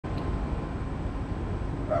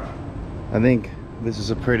I think this is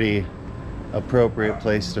a pretty appropriate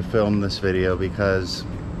place to film this video because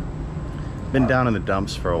I've been down in the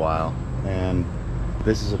dumps for a while, and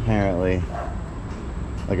this is apparently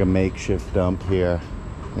like a makeshift dump here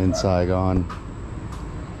in Saigon.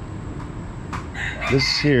 This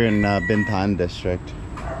is here in Binh district.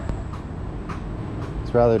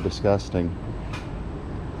 It's rather disgusting.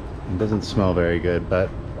 It doesn't smell very good, but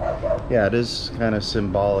yeah, it is kind of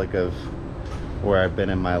symbolic of where I've been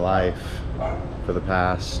in my life for the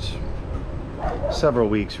past several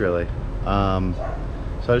weeks, really. So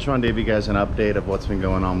I just wanted to give you guys an update of what's been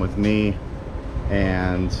going on with me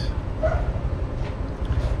and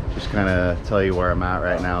just kind of tell you where I'm at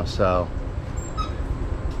right now. So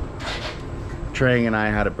Trang and I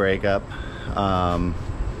had a breakup,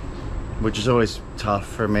 which is always tough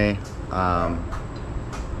for me.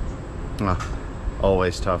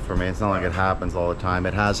 Always tough for me. It's not like it happens all the time.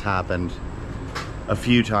 It has happened a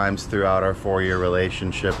few times throughout our 4-year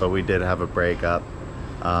relationship, but we did have a breakup.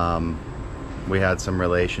 We had some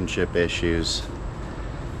relationship issues,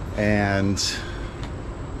 and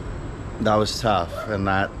that was tough, and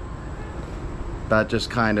that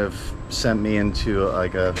just kind of sent me into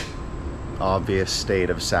like a obvious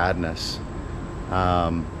state of sadness.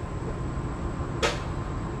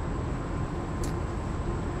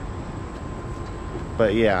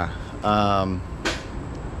 But yeah,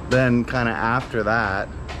 then kind of after that,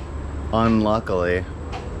 unluckily,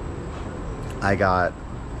 I got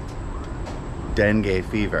dengue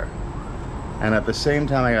fever. And at the same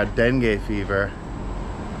time I got dengue fever,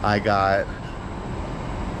 I got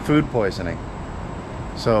food poisoning.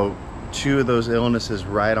 So 2 of those illnesses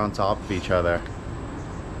right on top of each other,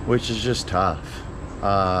 which is just tough.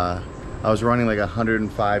 I was running like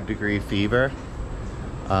 105-degree fever,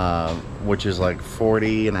 which is like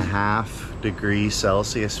 40.5 degrees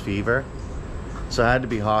Celsius fever. So I had to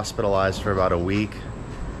be hospitalized for about a week.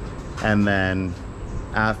 And then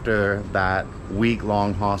after that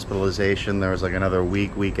week-long hospitalization, there was like another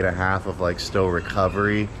week and a half of like still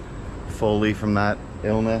recovery fully from that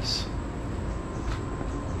illness.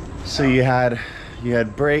 So you had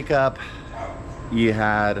breakup, you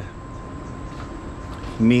had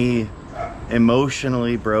me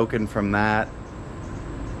emotionally broken from that,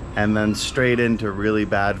 and then straight into really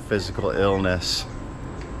bad physical illness.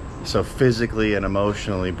 So physically and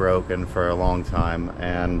emotionally broken for a long time.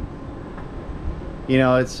 And you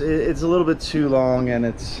know, it's a little bit too long, and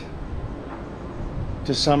it's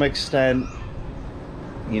to some extent,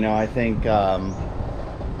 you know, I think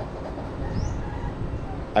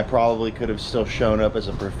I probably could have still shown up as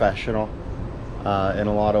a professional in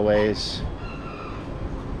a lot of ways,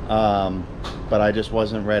 but I just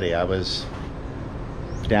wasn't ready. I was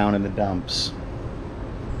down in the dumps.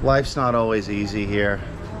 Life's not always easy here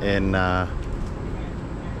in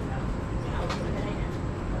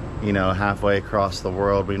you know, halfway across the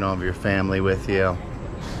world. We don't have your family with you,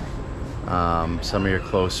 some of your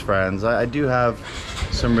close friends. I do have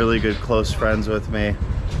some really good close friends with me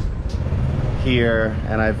here,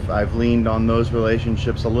 and I've leaned on those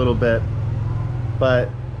relationships a little bit. But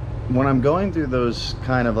when I'm going through those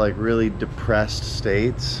kind of like really depressed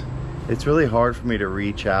states, it's really hard for me to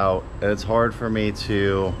reach out, and it's hard for me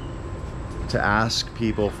to ask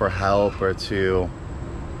people for help, or to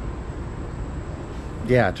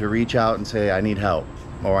reach out and say I need help,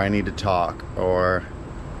 or I need to talk, or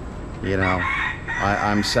you know,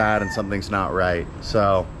 I'm sad and something's not right.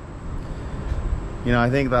 So you know, I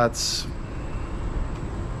think that's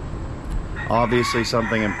obviously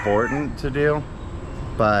something important to do,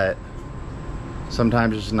 but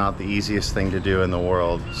sometimes it's not the easiest thing to do in the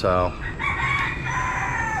world. So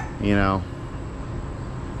you know,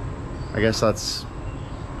 I guess that's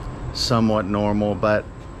somewhat normal. But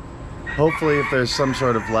hopefully, if there's some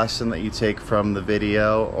sort of lesson that you take from the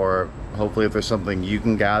video, or hopefully if there's something you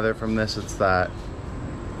can gather from this, it's that,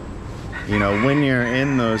 you know, when you're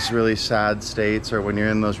in those really sad states, or when you're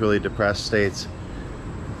in those really depressed states,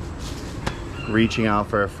 reaching out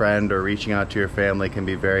for a friend or reaching out to your family can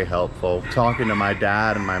be very helpful. Talking to my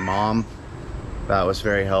dad and my mom, that was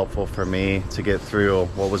very helpful for me to get through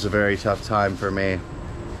what was a very tough time for me.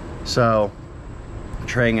 So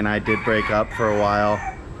Trang and I did break up for a while.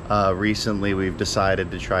 Recently we've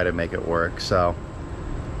decided to try to make it work, so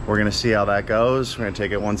we're gonna see how that goes. We're gonna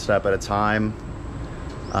take it one step at a time.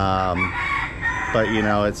 But you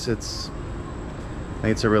know, I think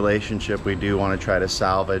it's a relationship we do want to try to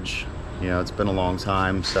salvage. You know, it's been a long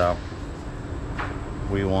time, so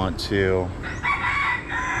we want to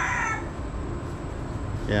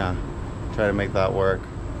try to make that work.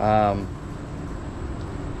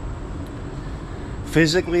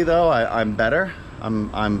 Physically though, I'm better.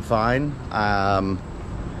 I'm fine.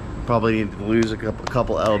 Probably need to lose a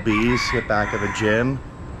couple lbs, get back at the gym.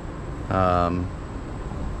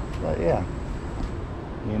 But yeah,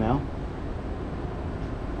 you know.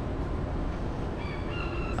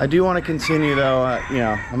 I do want to continue though, you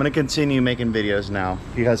know, I'm going to continue making videos now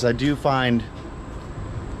because I find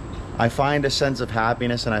a sense of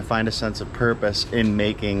happiness and I find a sense of purpose in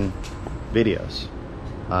making videos,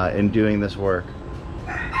 in doing this work.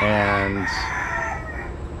 And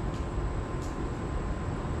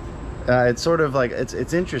it's sort of like,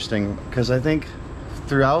 it's interesting because I think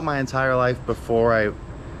throughout my entire life before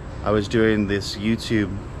I was doing this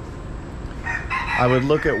YouTube, I would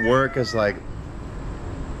look at work as like,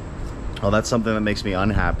 oh, that's something that makes me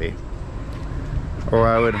unhappy. Or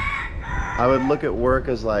I would look at work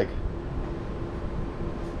as like,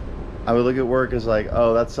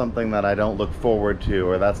 oh, that's something that I don't look forward to,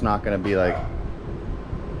 or that's not going to be like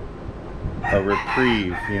a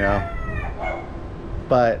reprieve, you know.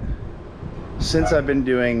 But since I've been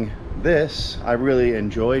doing this, I really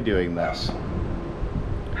enjoy doing this.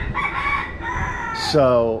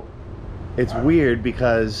 So it's weird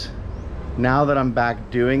because now that I'm back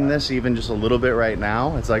doing this, even just a little bit right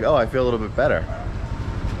now, it's like, oh, I feel a little bit better.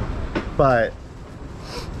 But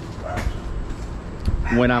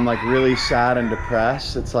when I'm like really sad and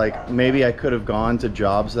depressed, it's like maybe I could have gone to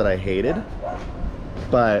jobs that I hated,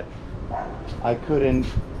 but I couldn't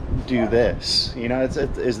do this. You know,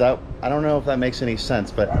 is that, I don't know if that makes any sense,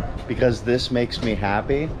 but because this makes me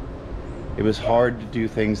happy, it was hard to do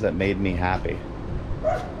things that made me happy.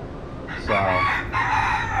 So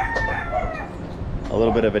a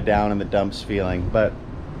little bit of a down in the dumps feeling, but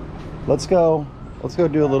let's go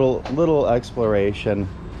do a little exploration.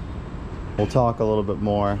 We'll talk a little bit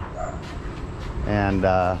more, and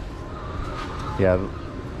yeah,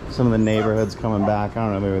 some of the neighborhoods coming back. I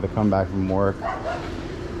don't know, maybe they're coming back from work.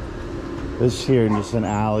 This here is just an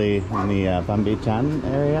alley in the Binh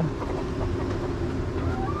area.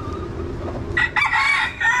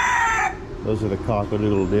 Those are the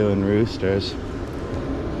cock-a-doodle-doo and roosters.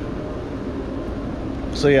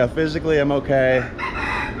 So yeah, physically I'm okay.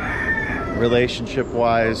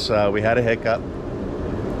 Relationship-wise, we had a hiccup.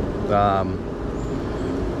 But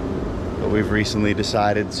we've recently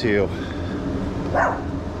decided to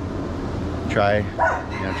try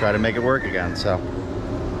to make it work again. So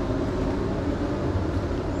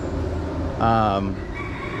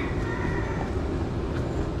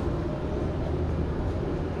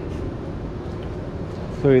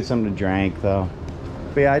so we had something to drink though.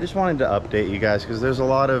 But yeah, I just wanted to update you guys because there's a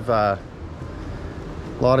lot of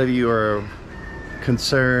you are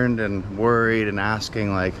concerned and worried and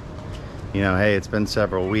asking, like, you know, hey, it's been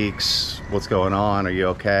several weeks, what's going on, are you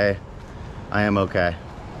okay? I am okay,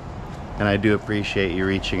 and I do appreciate you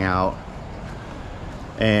reaching out.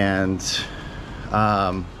 And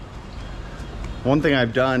one thing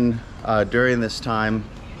I've done during this time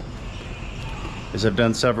is I've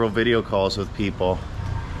done several video calls with people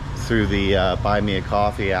through the Buy Me a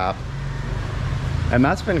Coffee app, and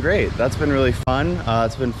that's been great. That's been really fun.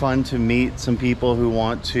 It's been fun to meet some people who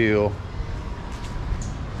want to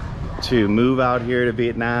move out here to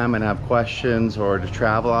Vietnam and have questions, or to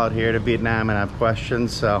travel out here to Vietnam and have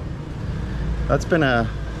questions. So that's been a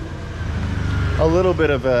little bit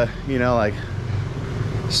of a, you know, like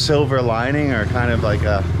silver lining, or kind of like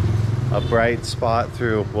a bright spot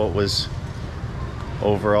through what was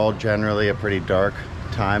overall generally a pretty dark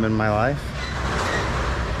time in my life.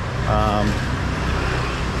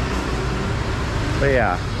 But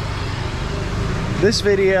yeah, this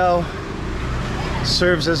video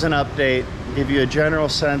serves as an update, give you a general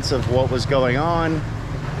sense of what was going on,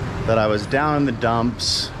 that I was down in the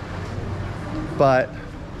dumps, but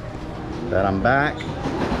that I'm back.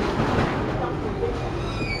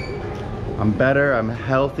 I'm better, I'm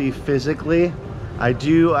healthy physically. I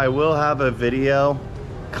will have a video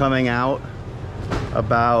coming out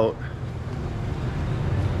about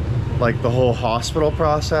like the whole hospital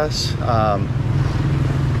process.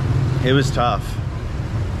 It was tough.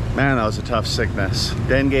 Man, that was a tough sickness.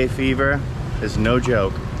 Dengue fever is no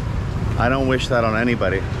joke. I don't wish that on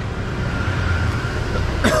anybody.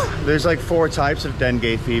 There's like 4 types of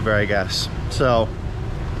dengue fever, I guess. So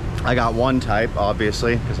I got one type,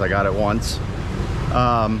 obviously, because I got it once.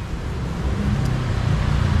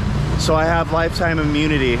 So I have lifetime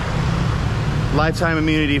immunity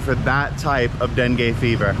for that type of dengue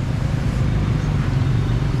fever.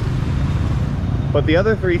 But the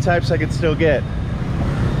other 3 types I could still get.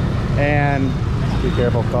 And be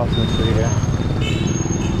careful crossing the street here.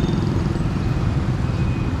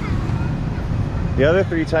 The other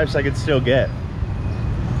 3 types I could still get.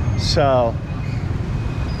 So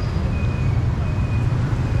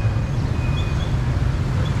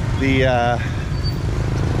The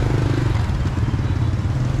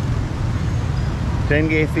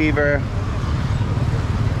dengue fever,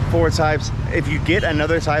 4 types. If you get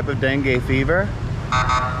another type of dengue fever,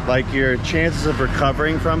 like your chances of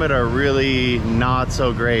recovering from it are really not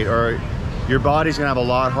so great, or your body's gonna have a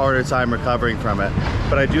lot harder time recovering from it.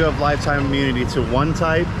 But I do have lifetime immunity to 1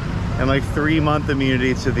 type and like 3-month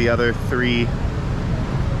immunity to the other 3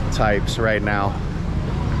 types right now.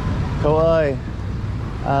 Cô ơi,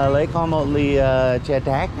 lấy con một ly trà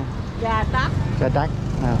tắc. Trà tắc. Trà tắc.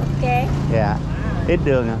 Ok. Dạ. Ít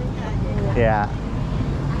đường à? Dạ.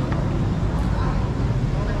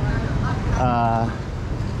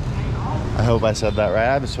 I hope I said that right.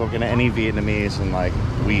 I haven't spoken to any Vietnamese in like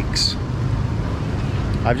weeks.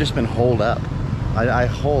 I've just been holed up. I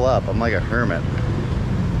hole up. I'm like a hermit,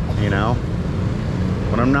 you know?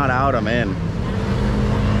 When I'm not out, I'm in.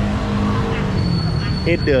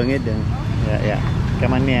 Ít đường. Yeah, yeah.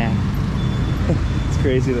 Come on, yeah. It's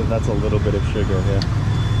crazy that that's a little bit of sugar here.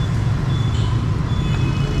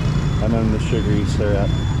 And then the sugary syrup.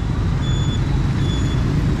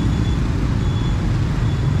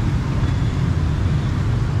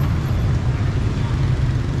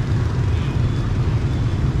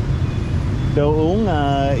 Đồ uống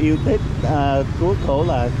yêu thích của cổ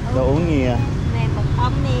là đồ uống gì à? Này mật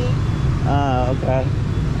ong nè. Okay.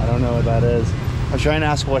 I don't know what that is. I was trying to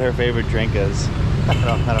ask what her favorite drink is. I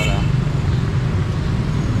don't know.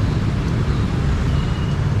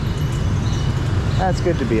 That's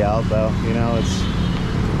good to be out though, you know, it's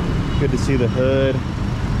good to see the hood.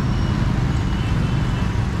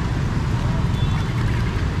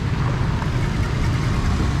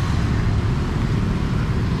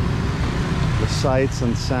 The sights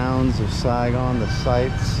and sounds of Saigon, the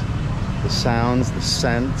sights, the sounds, the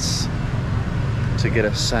scents, to get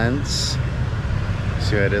a sense.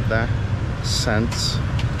 See what I did there? Sense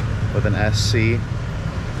with an SC,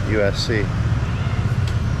 USC.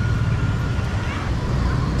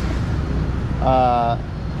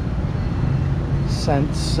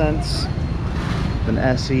 Sense with an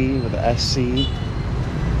SE with an SC.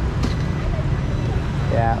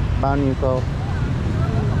 Yeah, bao nhiêu cô?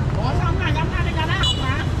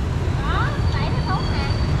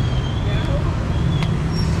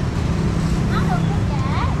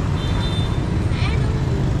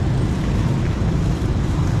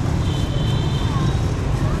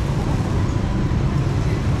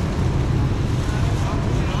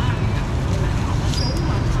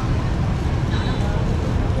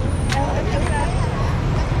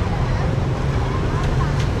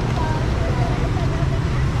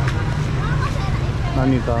 Bao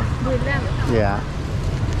nhiêu con? 15. Dạ.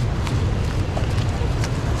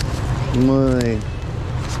 10.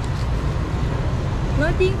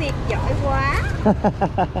 Nói tiếng Việt giỏi quá.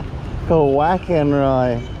 Cô quá khen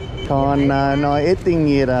rồi. Còn nói ít tiếng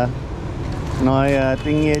Việt à? Nói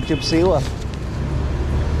tiếng Việt chút xíu à?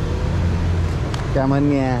 Cảm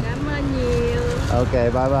ơn nha. Cảm ơn nhiều. Ok,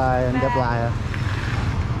 bye bye. Em gặp lại ạ.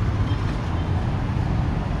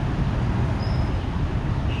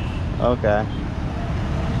 Okay.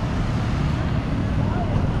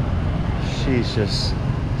 She's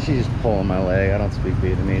just pulling my leg. I don't speak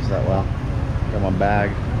Vietnamese that well. Got my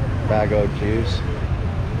bag of juice.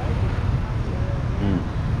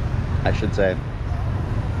 I should say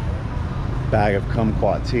bag of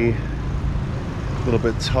kumquat tea. A little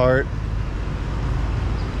bit tart,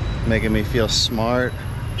 making me feel smart.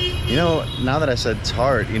 You know, now that I said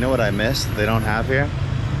tart, you know what I missed that they don't have here?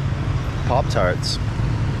 Pop-Tarts.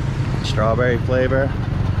 Strawberry flavor.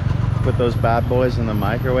 Put those bad boys in the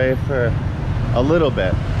microwave for a little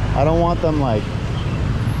bit. I don't want them like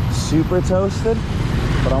super toasted,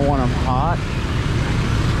 but I want them hot.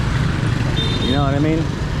 You know what I mean?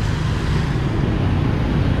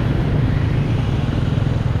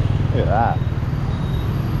 Look at that.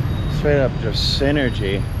 Straight up just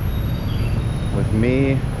synergy with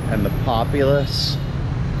me and the populace.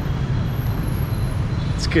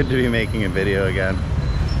 It's good to be making a video again.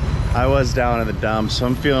 I was down in the dumps, so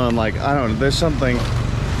I'm feeling like, I don't know, there's something.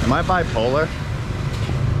 Am I bipolar?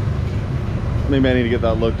 Maybe I need to get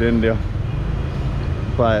that looked into.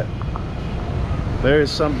 But there's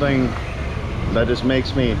something that just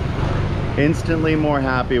makes me instantly more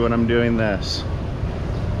happy when I'm doing this.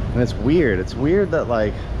 And it's weird. It's weird that,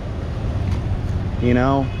 like, you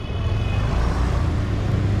know,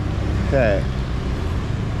 okay,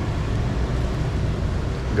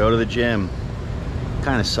 go to the gym.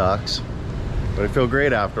 Kind of sucks, but I feel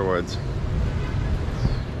great afterwards.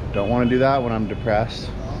 Don't want to do that when I'm depressed.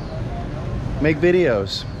 Make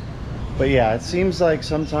videos. But yeah, it seems like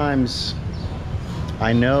sometimes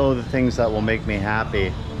I know the things that will make me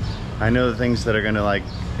happy, I know the things that are gonna like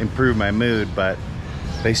improve my mood, but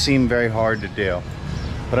they seem very hard to do.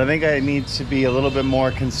 But I think I need to be a little bit more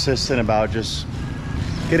consistent about just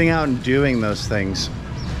getting out and doing those things.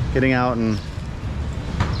 Getting out and,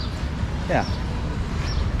 yeah,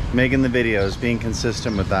 making the videos, being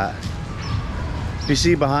consistent with that. You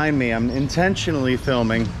see behind me, I'm intentionally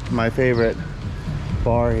filming my favorite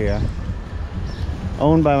bar here,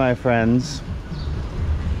 owned by my friends.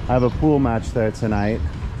 I have a pool match there tonight.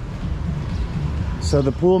 So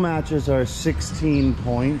the pool matches are 16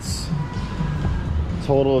 points,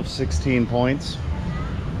 total of 16 points.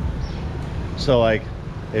 So like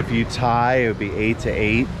if you tie, it would be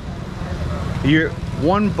 8-8.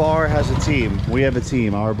 One bar has a team. We have a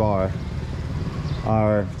team, our bar.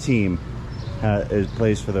 Our team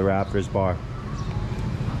plays for the Raptors bar.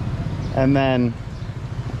 And then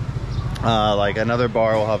like another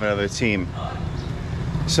bar will have another team.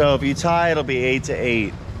 So if you tie, it'll be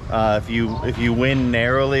 8-8. If you win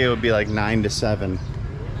narrowly, it would be like 9-7.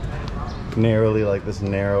 Narrowly, like this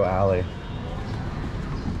narrow alley.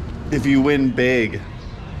 If you win big,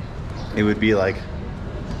 it would be like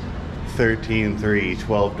 13-3,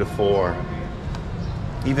 12-4.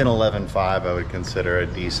 Even 11-5 I would consider a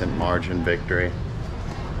decent margin victory.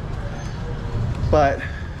 But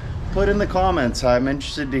put in the comments, I'm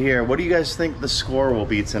interested to hear, what do you guys think the score will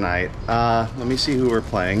be tonight? Let me see who we're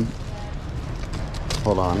playing.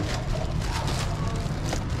 Hold on.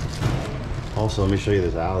 Also, let me show you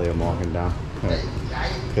this alley I'm walking down.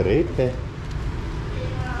 Crepe.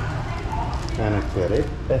 Kind of crepe.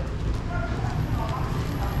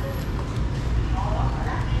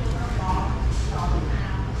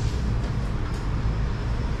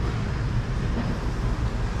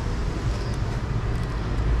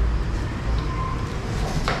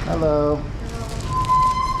 Hello.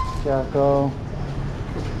 Jacko.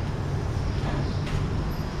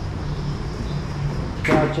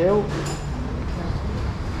 Chào chú.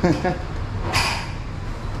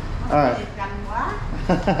 Rồi.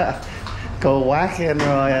 Cô quá khen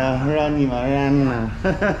rồi, rên gì mà rên nè.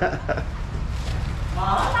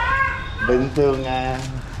 Bình thường à.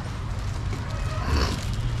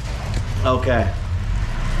 Okay.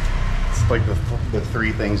 It's like the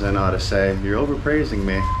three things I know how to say. You're overpraising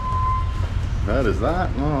me. What is that?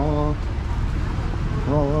 Oh.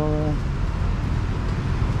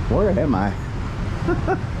 Where am I?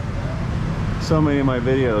 So many of my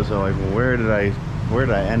videos are like, where did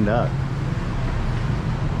I end up?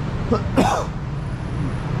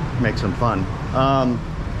 Make some fun.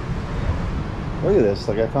 Look at this,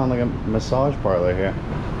 like I found like a massage parlor here.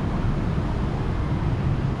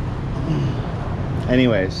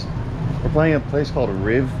 Anyways, we're playing a place called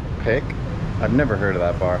Riv Pick. I've never heard of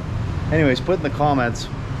that bar. Anyways, put in the comments,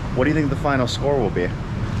 what do you think the final score will be?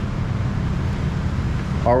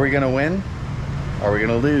 Are we gonna win? Are we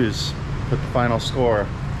gonna lose? Put the final score.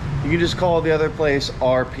 You can just call the other place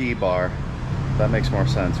RP Bar. That makes more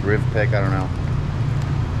sense. Riv Pick, I don't know.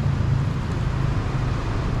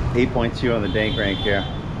 8.2 on the dank rank here.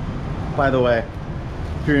 By the way,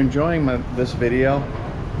 if you're enjoying this video,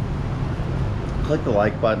 click the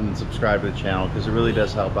like button and subscribe to the channel because it really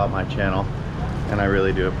does help out my channel and I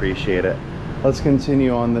really do appreciate it. Let's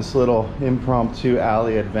continue on this little impromptu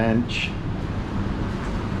alley adventure.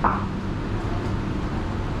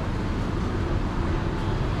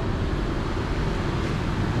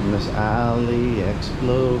 In this alley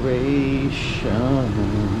exploration.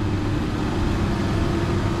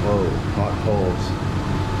 Whoa, hot holes.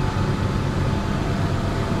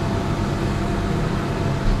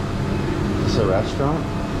 Is this a restaurant?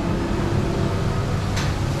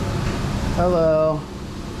 Hello.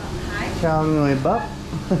 Hi. Chào người Bắc.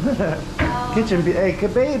 Kitchen, hey,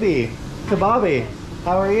 kababy. Kababi.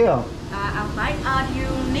 How are you? I'm fine. You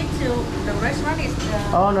need to, the restaurant is the...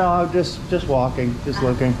 Oh no, I'm just walking, just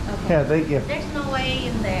looking. Okay. Yeah, thank you. There's no way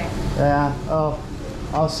in there. Yeah, oh,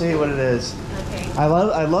 I'll see what it is. Okay. I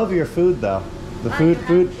love your food though. The You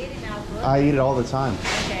food. have eaten our food? I eat it all the time.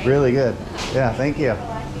 Okay. Really good. Yeah, thank you.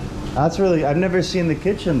 That's really, I've never seen the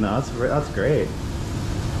kitchen though. That's great.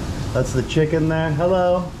 That's the chicken there.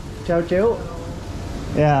 Hello. Ciao ciao.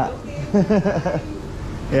 Yeah.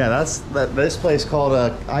 Yeah, this place called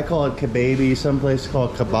I call it kababi, some place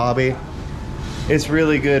called kababi. It's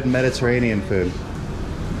really good Mediterranean food.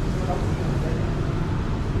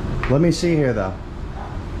 Let me see here though.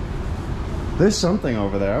 There's something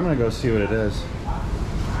over there. I'm gonna go see what it is.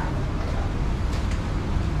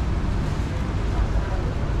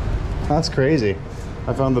 That's crazy.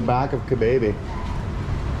 I found the back of kababi.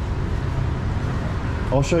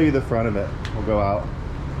 I'll show you the front of it. We'll go out.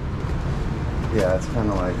 Yeah, it's kind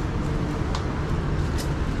of like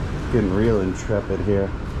Getting real intrepid here.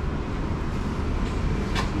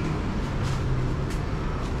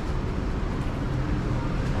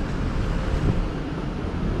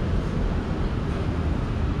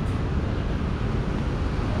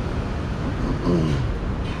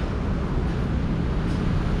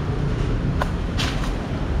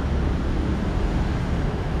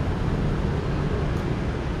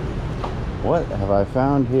 What have I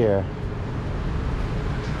found here?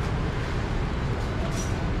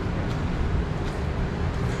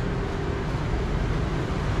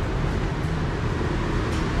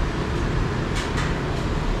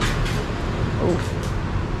 Oh,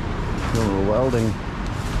 a little welding.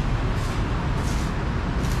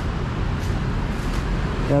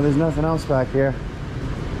 Yeah, there's nothing else back here.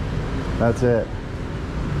 That's it.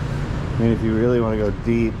 I mean, if you really want to go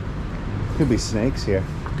deep, could be snakes here.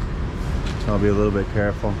 So I'll be a little bit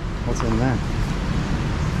careful. What's in there?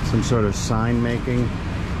 Some sort of sign making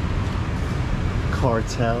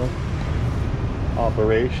cartel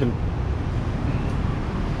operation.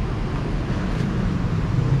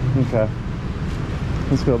 Okay,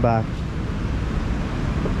 let's go back.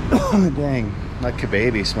 Dang, that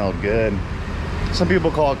kebabi smelled good. Some people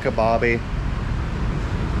call it kebabi.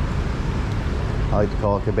 I like to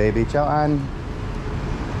call it kebabi. Ciao, Ann.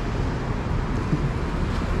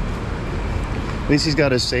 At least he's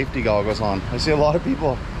got his safety goggles on. I see a lot of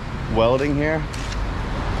people welding here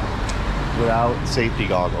without safety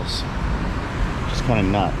goggles. Just kind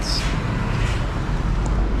of nuts.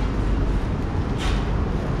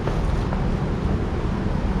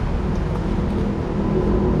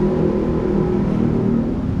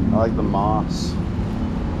 I like the moss.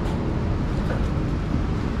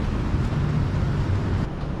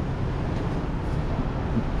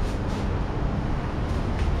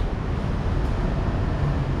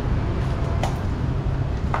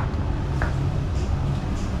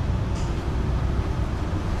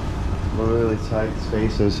 Really tight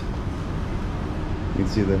spaces. You can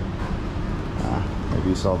see the maybe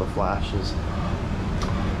you saw the flashes.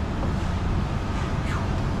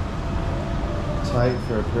 Tight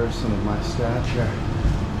for a person of my stature.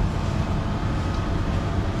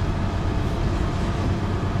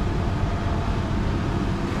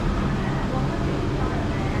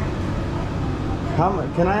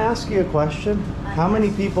 Can I ask you a question? How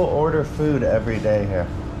many people order food every day here?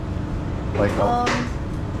 Like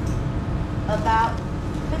about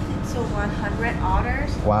 50 to 100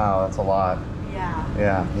 orders. wow, that's a lot. Yeah.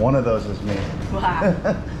 Yeah, one of those is me. Wow.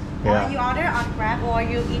 Yeah. You order on Grab or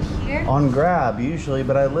you eat here? On Grab usually,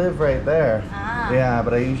 but I live right there. Ah. Yeah,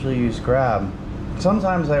 but I usually use Grab.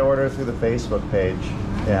 Sometimes I order through the Facebook page.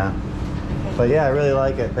 Yeah. Okay. But yeah, I really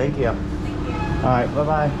like it. Thank you. Thank you. All right,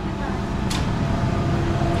 bye-bye.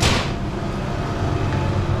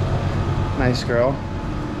 Nice girl.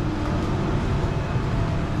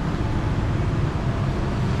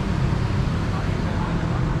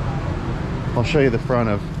 I'll show you the front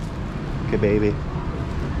of kebabi.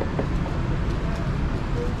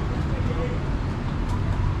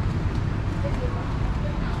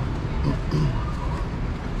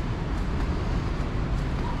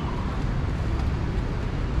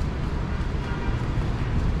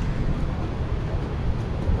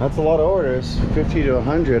 That's a lot of orders, 50 to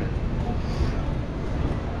 100.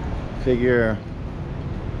 Figure,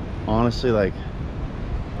 honestly, like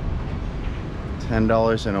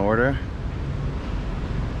 $10 an order.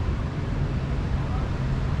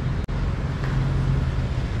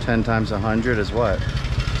 $10 times 100 is what?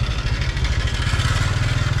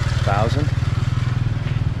 1,000?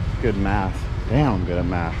 Good math. Damn, I'm good at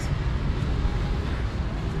math.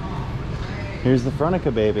 Here's the front of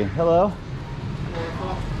kebabi. Hello.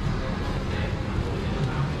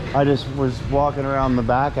 I just was walking around the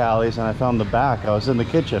back alleys and I found the back. I was in the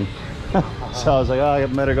kitchen. So I was like, oh, I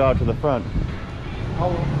better go out to the front.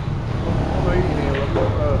 I'm eating here.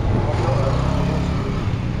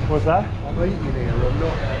 What's that? I'm eating here. I'm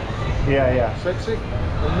not Yeah. sexy.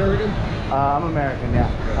 American. I'm American, yeah.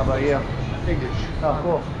 How about you? English. Oh,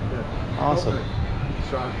 cool. Yeah. Awesome.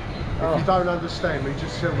 So, if you don't understand me,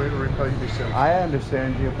 just tell me to repeat myself. I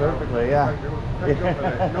understand you perfectly, yeah. Thank God for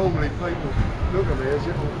that. Normally people look at me as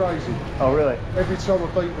if I'm crazy. Oh, really? Every time I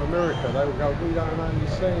beat America, they will go, we don't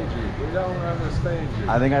understand you. We don't understand you.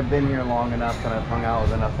 I think I've been here long enough and I've hung out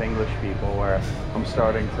with enough English people where I'm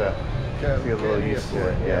starting to feel a little used to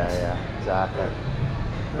it. Yeah, exactly.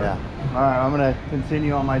 Yeah. All right, I'm going to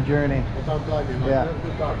continue on my journey. Well, don't blame me, mate. Yeah. Have a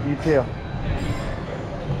good day. You too.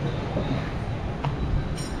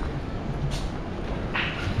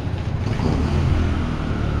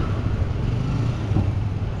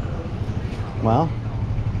 Well,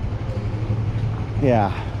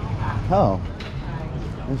 yeah, Oh,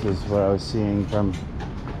 this is what I was seeing from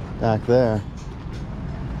back there.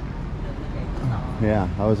 Yeah,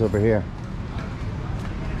 I was over here.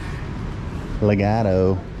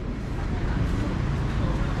 Legato.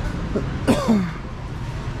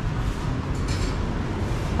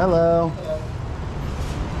 Hello.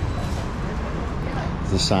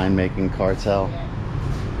 It's the sign making cartel.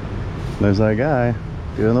 There's that guy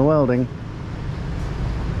doing the welding.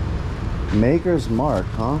 Maker's Mark,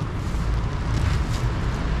 huh?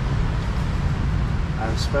 I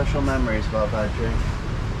have special memories about that drink.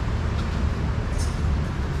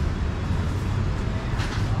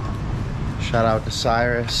 Shout out to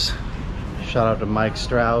Cyrus. Shout out to Mike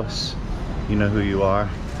Strauss. You know who you are.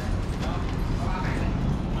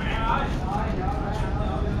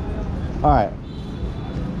 Alright.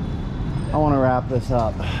 I want to wrap this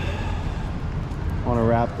up. I want to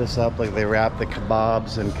wrap this up like they wrap the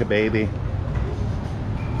kebabs and kebabi.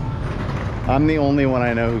 I'm the only one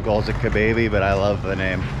I know who calls it kebabi, but I love the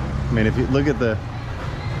name. I mean, if you look at the...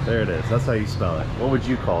 There it is. That's how you spell it. What would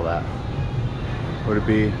you call that? Would it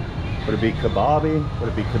be kebabi? Would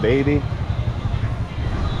it be kebabi?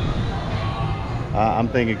 I'm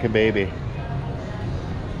thinking kebabi.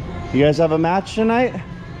 You guys have a match tonight? No,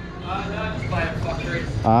 just playing fuck race.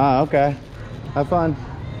 Ah, okay. Have fun.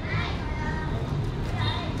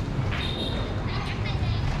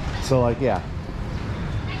 So like, yeah.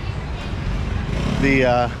 The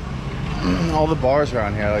all the bars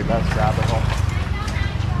around here, like that's rabbit hole.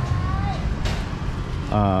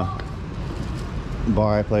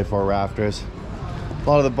 Bar I play for, Rafters. A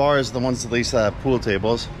lot of the bars, the ones at least that have pool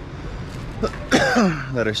tables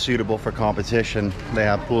that are suitable for competition, they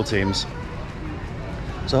have pool teams.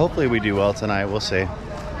 So hopefully we do well tonight. We'll see.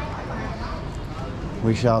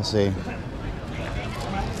 We shall see.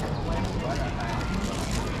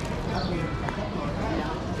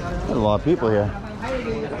 There's a lot of people here.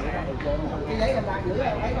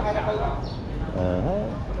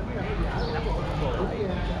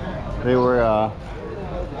 They were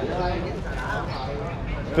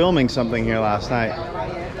filming something here last night.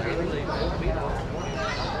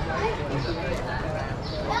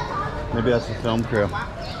 Maybe that's the film crew.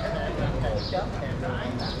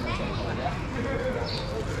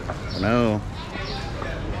 No.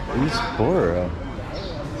 Eastboro.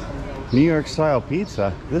 New York style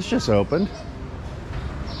pizza. This just opened.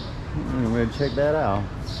 I'm gonna check that out.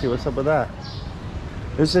 See what's up with that.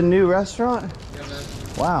 There's a new restaurant? Yeah, man.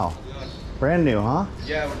 Wow. Brand new, huh?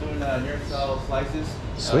 Yeah, we're doing New York style slices.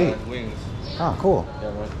 Sweet. Wings. Oh, cool.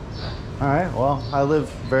 Yeah, man. All right. Well, I live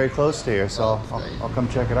very close to here, so I'll come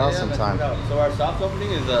check it out sometime. Man, check it out. So our soft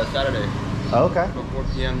opening is Saturday. Oh, okay. From 4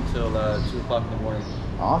 p.m. till 2 o'clock in the morning.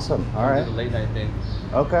 Awesome. All We'll right. do the late night thing.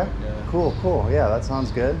 Okay. Yeah. Cool. Cool. Yeah, that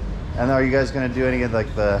sounds good. And are you guys gonna do any of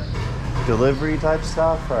like the delivery type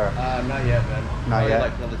stuff, or? Not yet, man. Not yet?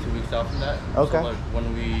 Like another 2 weeks out from that. Okay. So like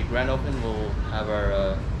when we grand open, we'll have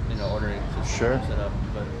our ordering system set up.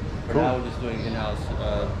 But for Cool. now, we're just doing in-house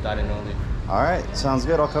dining only. All right. Sounds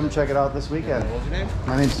good. I'll come check it out this weekend. What was your name?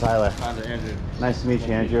 My name's Tyler. Tyler, Andrew. Nice to meet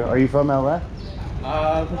you, Andrew. Are you from LA?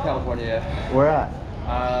 I'm from California, yeah. Where at?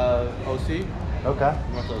 OC? Okay.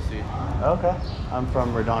 North OC. Okay. I'm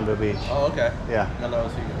from Redondo Beach. Oh, okay. Yeah. Another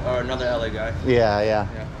OC, or another LA guy. Yeah, yeah.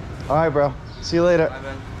 Yeah. All right, bro. See you later. Bye,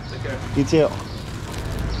 man. Take care. You too.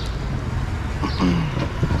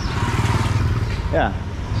 Yeah.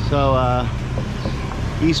 So,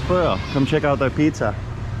 Eastboro. Come check out their pizza.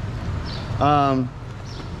 All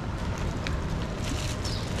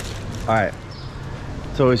right.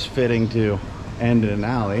 It's always fitting to end in an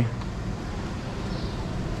alley.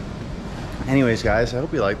 Anyways, guys, I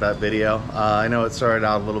hope you liked that video. I know it started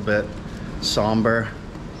out a little bit somber.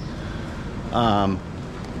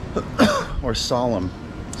 Or solemn.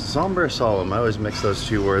 Somber or solemn? I always mix those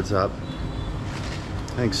two words up.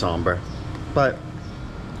 I think somber. But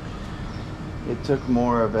it took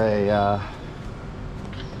more of a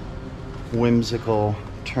whimsical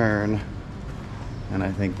turn, and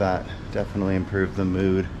I think that definitely improved the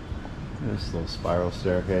mood. This little spiral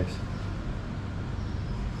staircase.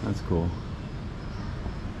 That's cool.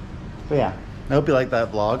 But yeah, I hope you liked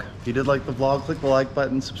that vlog. If you did like the vlog, click the like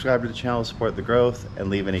button, subscribe to the channel, support the growth, and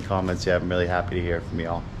leave any comments you have. I'm really happy to hear from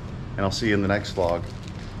y'all. And I'll see you in the next vlog.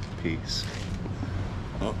 Peace.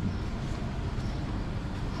 Oh.